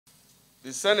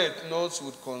The Senate notes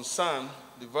with concern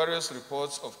the various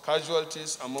reports of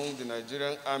casualties among the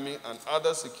Nigerian Army and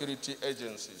other security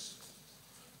agencies.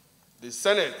 The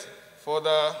Senate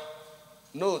further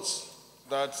notes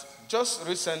that just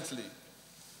recently,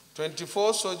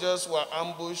 24 soldiers were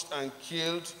ambushed and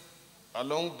killed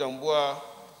along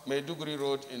Dambuwa-Maiduguri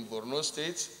Road in Borno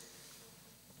State.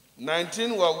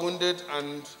 19 were wounded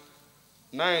and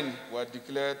 9 were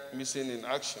declared missing in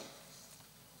action.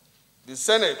 The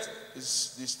Senate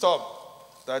is disturbed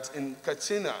that in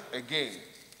Katsina again,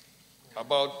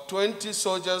 about 20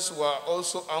 soldiers were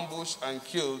also ambushed and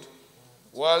killed,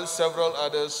 while several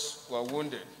others were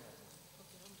wounded.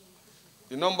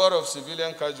 The number of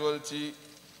civilian casualties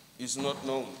is not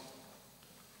known.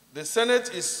 The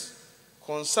Senate is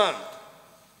concerned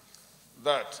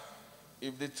that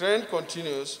if the trend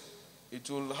continues, it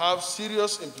will have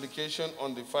serious implications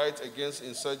on the fight against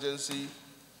insurgency,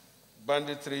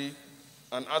 banditry,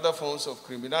 and other forms of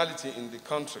criminality in the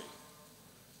country.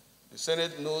 The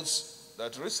Senate notes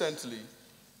that recently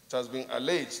it has been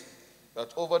alleged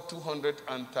that over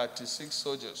 236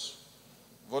 soldiers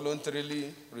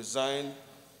voluntarily resigned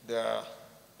their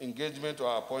engagement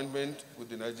or appointment with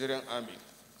the Nigerian Army.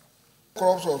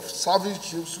 Corps of service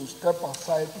chiefs will step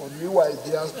aside for new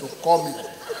ideas to come in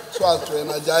so as to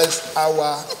energize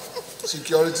our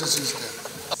security system.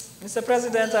 Mr.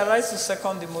 President, I rise to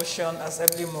second the motion as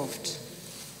ably moved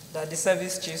that the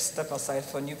service chiefs step aside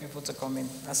for new people to come in.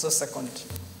 I so second.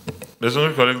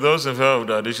 Distinguished colleagues, those in favor of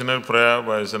the additional prayer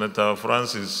by Senator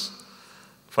Francis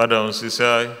Father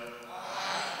Onsisai,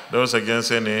 those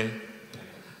against any,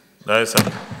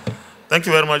 thank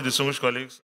you very much, distinguished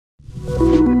colleagues.